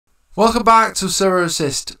Welcome back to Sorare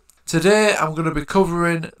Assist. Today I'm going to be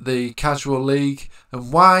covering the Casual League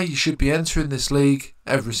and why you should be entering this league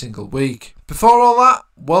every single week. Before all that,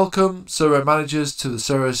 welcome Sorare managers to the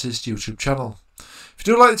Sorare Assist YouTube channel. If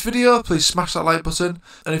you do like this video, please smash that like button,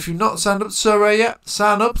 and if you've not signed up to Sorare yet,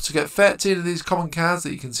 sign up to get 13 of these common cards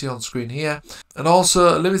that you can see on screen here, and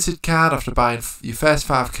also a limited card after buying your first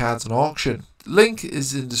 5 cards on auction. The link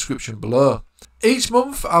is in the description below. Each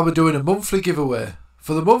month I'll be doing a monthly giveaway.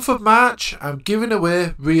 For the month of March, I'm giving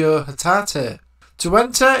away Rio Hatate. To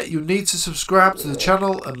enter, you need to subscribe to the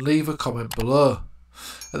channel and leave a comment below.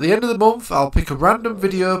 At the end of the month, I'll pick a random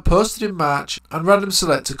video posted in March and random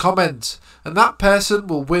select a comment, and that person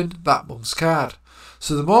will win that month's card.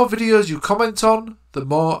 So the more videos you comment on, the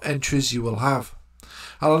more entries you will have.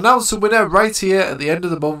 I'll announce the winner right here at the end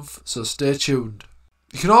of the month, so stay tuned.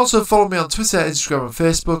 You can also follow me on Twitter, Instagram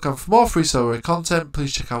and Facebook, and for more free Sorare content,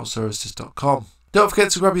 please check out sorareassist.com. Don't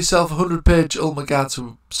forget to grab yourself a 100-page Ultimate Guide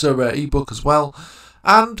to Sorare ebook as well,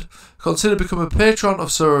 and consider becoming a patron of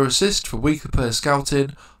Sorare Assist for weekly player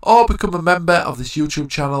scouting, or become a member of this YouTube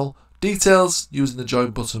channel. Details using the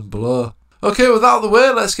join button below. Okay, with that out of the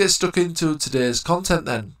way, let's get stuck into today's content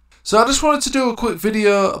then. So I just wanted to do a quick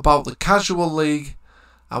video about the Casual League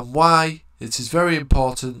and why it is very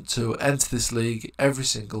important to enter this league every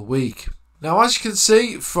single week. Now, as you can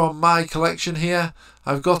see from my collection here,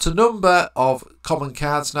 I've got a number of common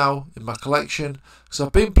cards now in my collection because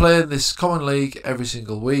I've been playing this common league every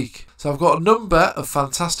single week. So I've got a number of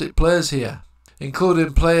fantastic players here,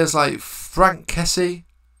 including players like Frank Kessie,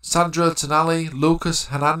 Sandro Tonali, Lucas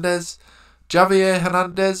Hernandez, Javier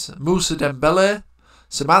Hernandez, Moussa Dembele,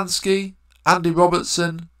 Szymanski, Andy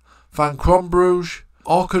Robertson, Van Crombrugge,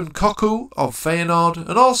 Orkun Koku of Feyenoord,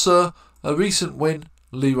 and also a recent win,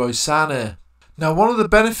 Leroy Sané. Now, one of the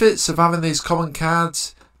benefits of having these common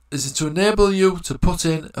cards is to enable you to put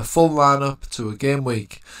in a full lineup to a game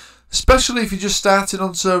week, especially if you're just starting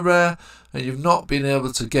on Sorare and you've not been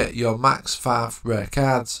able to get your max 5 rare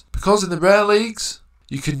cards. Because in the rare leagues,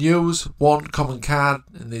 you can use one common card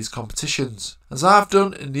in these competitions, as I've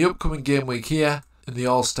done in the upcoming game week here in the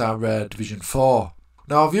All-Star Rare Division 4.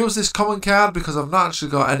 Now, I've used this common card because I've not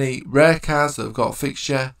actually got any rare cards that have got a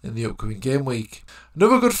fixture in the upcoming game week.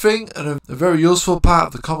 Another good thing and a very useful part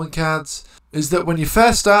of the common cards is that when you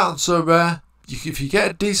first start on Sorare, if you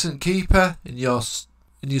get a decent keeper in your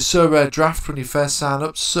Sorare draft when you first sign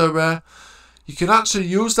up to Sorare, you can actually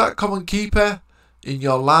use that common keeper in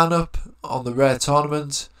your lineup on the rare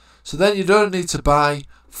tournament. So then you don't need to buy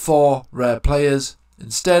 4 rare players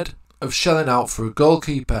instead of shelling out for a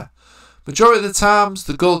goalkeeper. Majority of the times,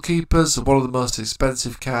 the goalkeepers are one of the most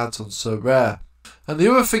expensive cards on Sorare. And the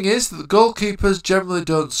other thing is that the goalkeepers generally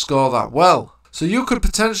don't score that well. So you could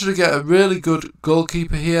potentially get a really good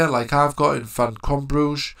goalkeeper here, like I've got in Van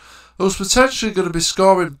Crombrugge, who's potentially going to be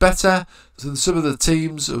scoring better than some of the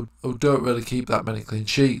teams who don't really keep that many clean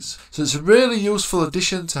sheets. So it's a really useful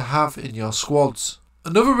addition to have in your squads.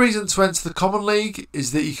 Another reason to enter the Common League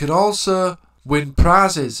is that you can also win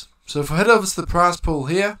prizes. So if we head over to the prize pool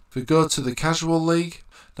here, if we go to the Casual League,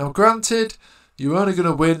 now granted, you're only going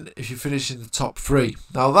to win if you finish in the top 3.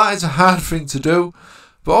 Now that is a hard thing to do,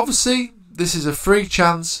 but obviously this is a free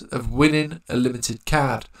chance of winning a limited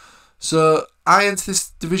card. So I enter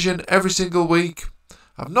this division every single week.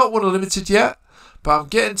 I've not won a limited yet, but I'm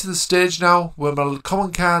getting to the stage now where my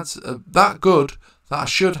common cards are that good that I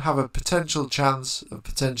should have a potential chance of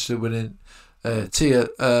potentially winning a tier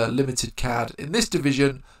limited card in this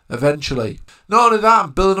division eventually. Not only that,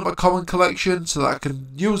 I'm building up a common collection so that I can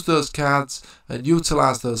use those cards and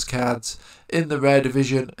utilise those cards in the rare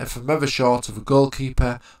division if I'm ever short of a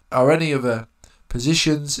goalkeeper or any other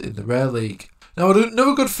positions in the rare league. Now,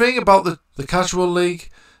 another good thing about the Casual League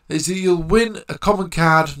is that you'll win a common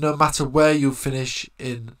card no matter where you finish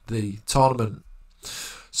in the tournament.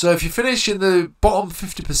 So if you finish in the bottom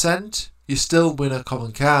 50%, you still win a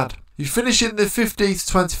common card. You finish in the 50 to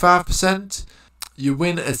 25%, you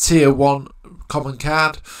win a tier 1 common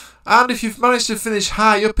card. And if you've managed to finish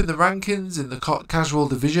high up in the rankings in the Casual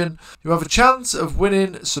division, you have a chance of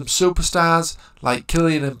winning some superstars like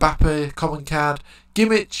Kylian Mbappe common card,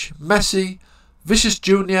 Kimmich, Messi, Vicious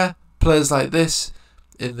Jr, players like this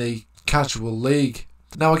in the Casual League.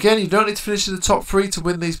 Now again, you don't need to finish in the top 3 to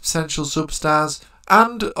win these potential superstars,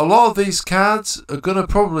 and a lot of these cards are going to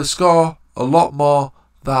probably score a lot more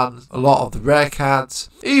than a lot of the rare cards,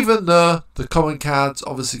 even though the common cards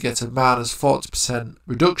obviously get a minus 40%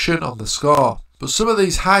 reduction on the score. But some of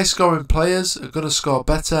these high scoring players are going to score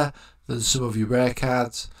better than some of your rare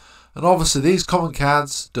cards, and obviously these common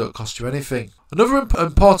cards don't cost you anything. Another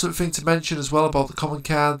important thing to mention as well about the common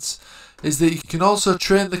cards is that you can also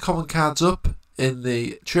train the common cards up in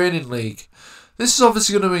the training league. This is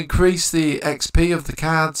obviously going to increase the XP of the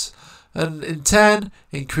cards and in turn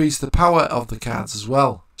increase the power of the cards as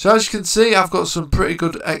well. So as you can see, I've got some pretty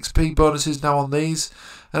good XP bonuses now on these,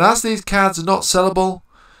 and as these cards are not sellable,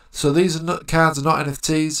 so these cards are not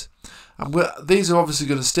NFTs, these are obviously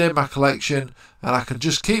going to stay in my collection and I can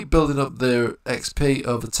just keep building up their XP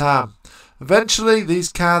over time. Eventually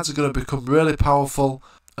these cards are going to become really powerful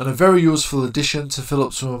and a very useful addition to fill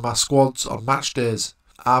up some of my squads on match days.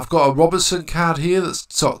 I've got a Robertson card here that's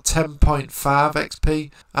got 10.5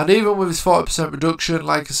 XP, and even with his 40% reduction,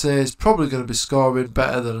 like I say, is probably going to be scoring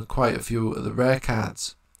better than quite a few of the rare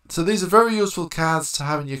cards. So these are very useful cards to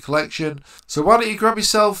have in your collection, so why don't you grab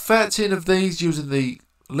yourself 13 of these using the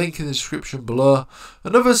link in the description below.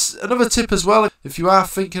 Another tip as well, if you are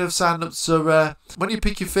thinking of signing up to Sorare, when you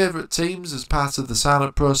pick your favourite teams as part of the sign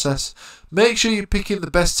up process, make sure you're picking the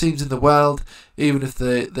best teams in the world, even if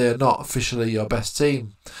they're not officially your best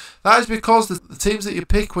team. That is because the teams that you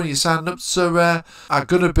pick when you sign up to Sorare are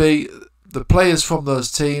going to be the players from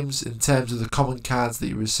those teams in terms of the common cards that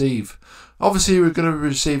you receive. Obviously you're going to be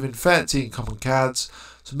receiving 13 common cards,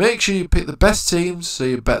 so make sure you pick the best teams so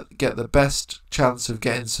you get the best chance of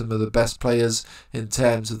getting some of the best players in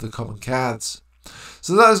terms of the common cards.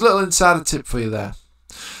 So that is a little insider tip for you there.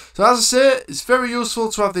 So as I say, it's very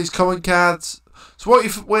useful to have these common cards. So what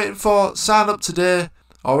you're waiting for, sign up today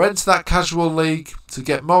or enter that casual league to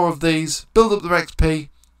get more of these, build up their XP,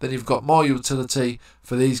 then you've got more utility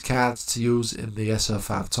for these cards to use in the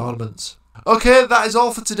SO5 tournaments. Okay, that is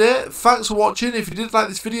all for today. Thanks for watching. If you did like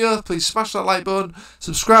this video, please smash that like button,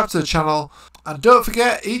 subscribe to the channel, and don't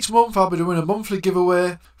forget, each month I'll be doing a monthly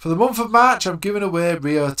giveaway. For the month of March, I'm giving away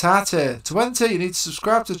Rio Tate. To enter, you need to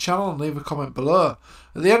subscribe to the channel and leave a comment below.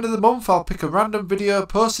 At the end of the month, I'll pick a random video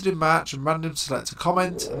posted in March and random select a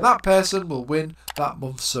comment, and that person will win that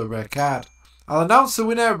month's Sorare card. I'll announce the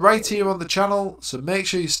winner right here on the channel, so make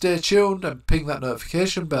sure you stay tuned and ping that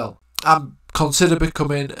notification bell. And consider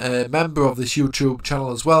becoming a member of this YouTube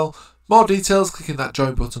channel as well. More details, clicking that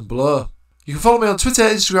join button below. You can follow me on Twitter,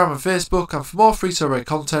 Instagram and Facebook, and for more free Sorare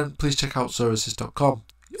content, please check out SorareAssist.com.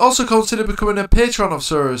 Also consider becoming a patron of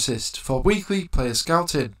Sorare Assist for weekly player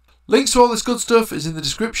scouting. Links to all this good stuff is in the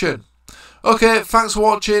description. Okay, thanks for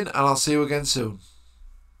watching and I'll see you again soon.